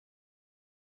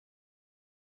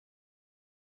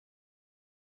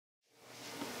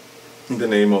In the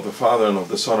name of the Father, and of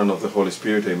the Son, and of the Holy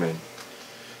Spirit, amen.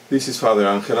 This is Father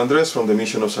Angel Andres from the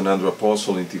Mission of San Andrew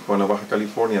Apostle in Tijuana, Baja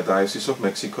California, Diocese of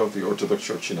Mexico, of the Orthodox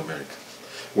Church in America.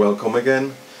 Welcome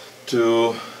again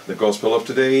to the Gospel of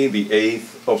today, the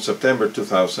 8th of September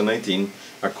 2019,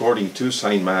 according to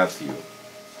St. Matthew.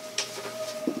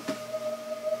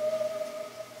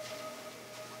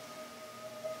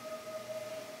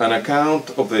 An account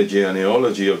of the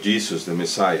genealogy of Jesus, the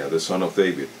Messiah, the son of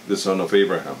David, the son of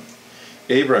Abraham.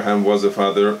 Abraham was the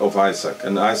father of Isaac,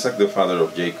 and Isaac the father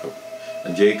of Jacob,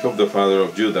 and Jacob the father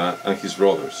of Judah and his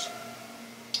brothers,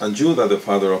 and Judah the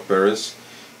father of Perez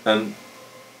and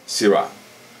Zerah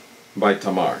by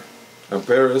Tamar, and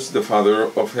Perez the father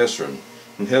of Hezron,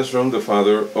 and Hezron the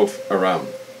father of Aram,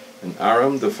 and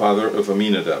Aram the father of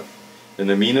Aminadab,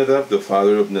 and Aminadab the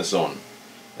father of Nazon,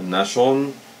 and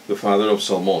Nashon the father of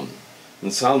Salmon,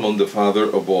 and Salmon the father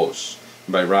of Boaz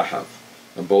by Rahab,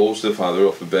 and Boaz the father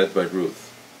of Obed by Ruth,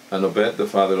 and Obed the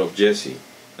father of Jesse,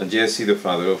 and Jesse the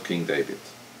father of King David.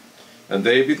 And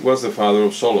David was the father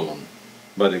of Solomon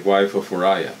by the wife of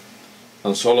Uriah,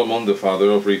 and Solomon the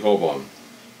father of Rehoboam,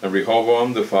 and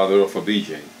Rehoboam the father of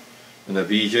Abijah, and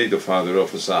Abijah the father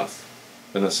of Asaph,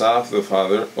 and Asaph the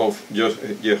father of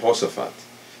Jehoshaphat,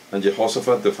 and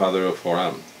Jehoshaphat the father of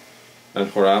Joram,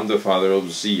 and Joram the father of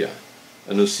Uzziah,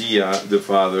 and Uzziah the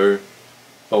father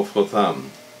of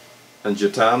Jotham, and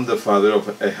Jotham the father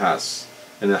of Ahaz,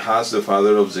 and Ahaz the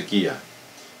father of Zekiah,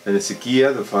 and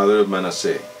Ezekiah the father of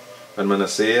Manasseh, and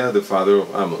Manasseh the father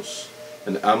of Amos,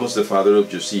 and Amos the father of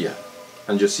Josiah,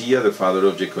 and Josiah the father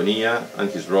of Jeconiah and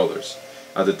his brothers,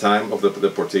 at the time of the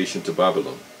deportation to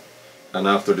Babylon. And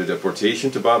after the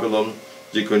deportation to Babylon,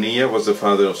 Jeconiah was the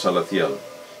father of Salathiel,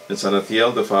 and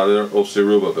Salathiel the father of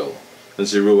Zerubbabel, and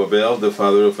Zerubbabel the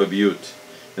father of Abiud,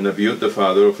 and Abiud the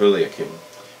father of Eliakim,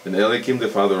 and Eliakim the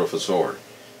father of Azor,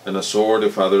 and Azor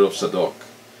the father of Zadok,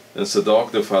 and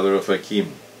Zadok the father of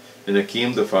Achim, and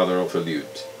Achim the father of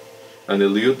Eliud, and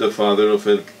Eliud the father of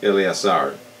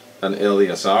Eleazar, and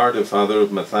Eleazar the father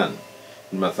of Mathan,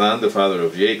 and Mathan the father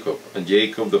of Jacob, and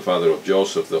Jacob the father of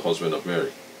Joseph the husband of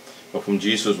Mary, of whom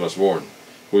Jesus was born,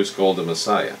 who is called the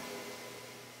Messiah.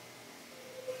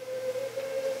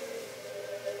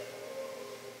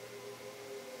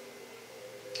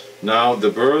 Now the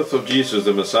birth of Jesus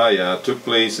the Messiah took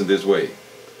place in this way.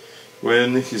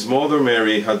 When his mother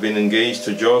Mary had been engaged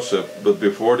to Joseph, but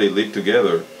before they lived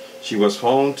together, she was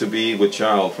found to be with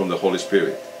child from the Holy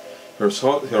Spirit.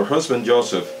 Her husband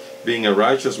Joseph, being a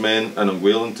righteous man and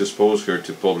unwilling to expose her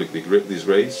to public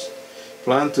disgrace,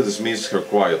 planned to dismiss her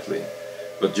quietly.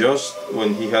 But just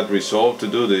when he had resolved to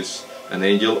do this, an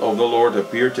angel of the Lord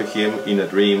appeared to him in a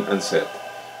dream and said,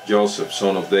 "Joseph,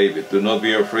 son of David, do not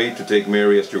be afraid to take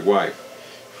Mary as your wife,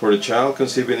 for the child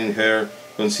conceived in her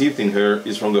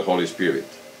is from the Holy Spirit.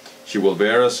 She will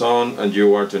bear a son, and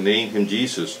you are to name him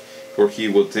Jesus, for he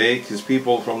will take his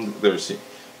people from their sin.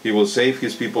 He will save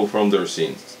his people from their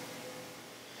sins."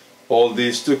 All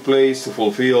this took place to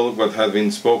fulfill what had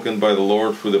been spoken by the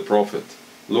Lord through the prophet.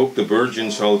 "Look, the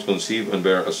virgin shall conceive and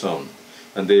bear a son,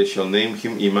 and they shall name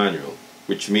him Emmanuel,"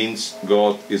 which means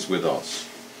God is with us.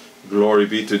 Glory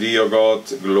be to thee, O God,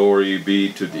 glory be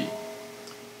to thee.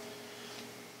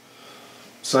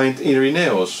 Saint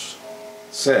Irenaeus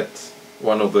said,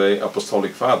 one of the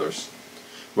apostolic fathers,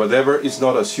 "Whatever is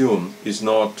not assumed is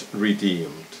not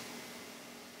redeemed."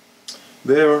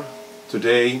 There,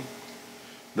 today,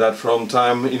 that from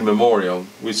time immemorial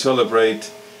we celebrate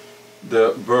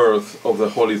the birth of the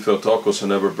Holy Theotokos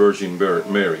and Ever Virgin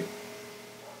Mary.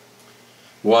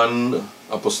 One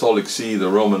apostolic see, the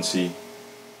Roman See,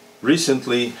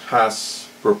 recently has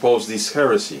proposed this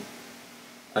heresy,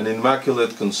 an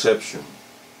immaculate conception,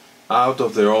 out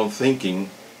of their own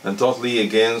thinking and totally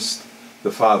against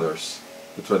the fathers,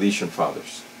 the tradition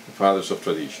fathers, the fathers of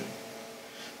tradition.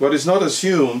 "What is not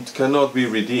assumed cannot be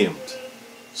redeemed,"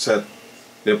 said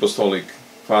the apostolic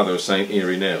father Saint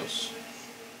Irenaeus.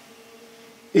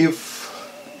 If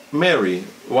Mary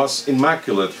was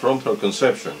immaculate from her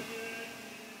conception,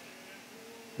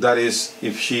 that is,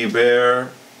 if she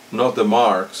bare not the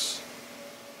marks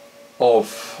of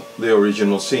the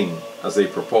original sin, as they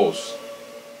propose,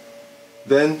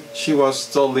 then she was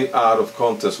totally out of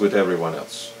contest with everyone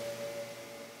else.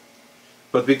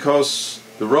 But because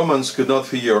the Romans could not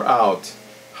figure out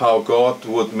how God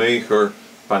would make her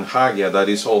Panhagia, that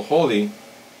is, all holy,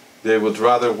 they would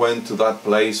rather went to that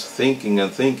place thinking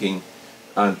and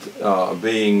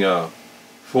being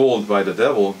fooled by the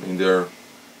devil in their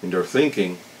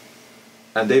thinking,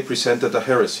 and they presented a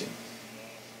heresy.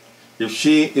 If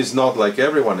she is not like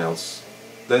everyone else,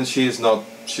 then she's not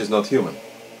human.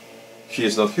 She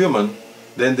is not human,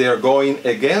 then they are going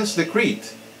against the creed.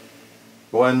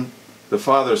 When the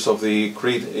fathers of the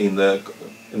creed in the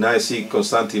Nicene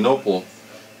Constantinople,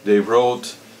 they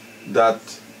wrote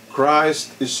that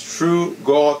Christ is true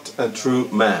God and true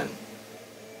man.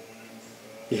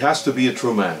 He has to be a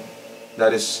true man.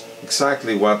 That is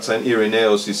exactly what St.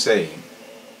 Irenaeus is saying.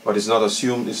 What is not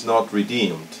assumed is not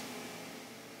redeemed.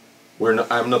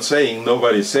 I'm not saying,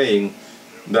 nobody's saying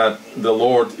that the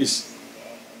Lord is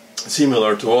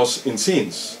similar to us in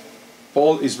sins.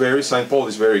 St. Paul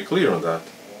is very clear on that.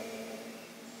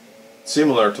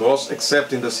 Similar to us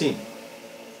except in the sin.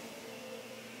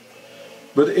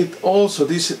 But it also,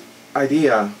 this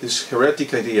idea, this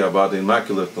heretic idea about the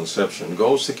Immaculate Conception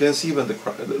goes against even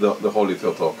the Holy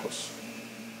Theotokos.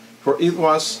 For it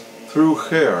was through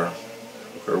her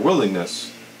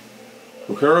willingness,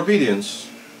 through her obedience,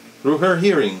 through her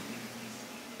hearing,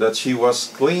 that she was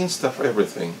cleansed of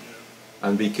everything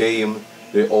and became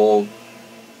the all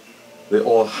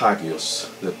Hagios,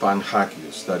 the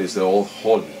Pan-Hagios, that is the all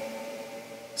holy.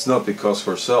 It's not because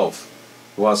herself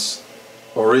was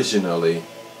originally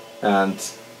and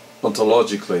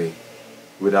ontologically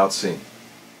without sin,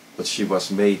 but she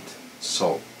was made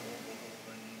so.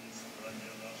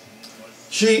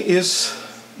 She is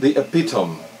the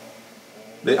epitome,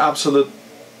 the absolute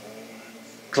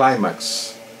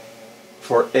climax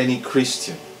for any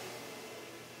Christian.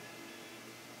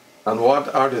 And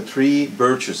what are the three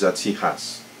virtues that she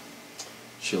has?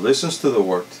 She listens to the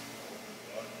word,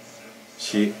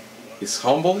 she is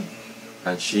humble,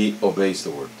 and she obeys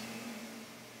the word.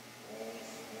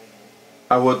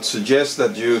 I would suggest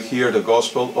that you hear the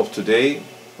Gospel of today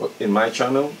in my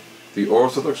channel, the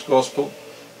Orthodox Gospel,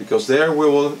 because there we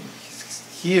will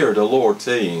hear the Lord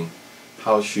saying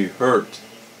how she heard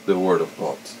the Word of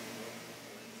God.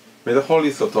 May the Holy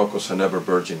Theotokos and Ever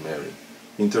Virgin Mary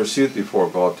intercede before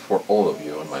God for all of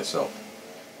you and myself,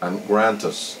 and grant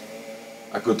us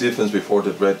a good defense before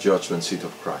the dread judgment seat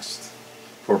of Christ.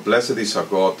 For blessed is our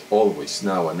God, always,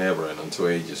 now and ever, and unto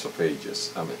ages of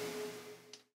ages. Amen.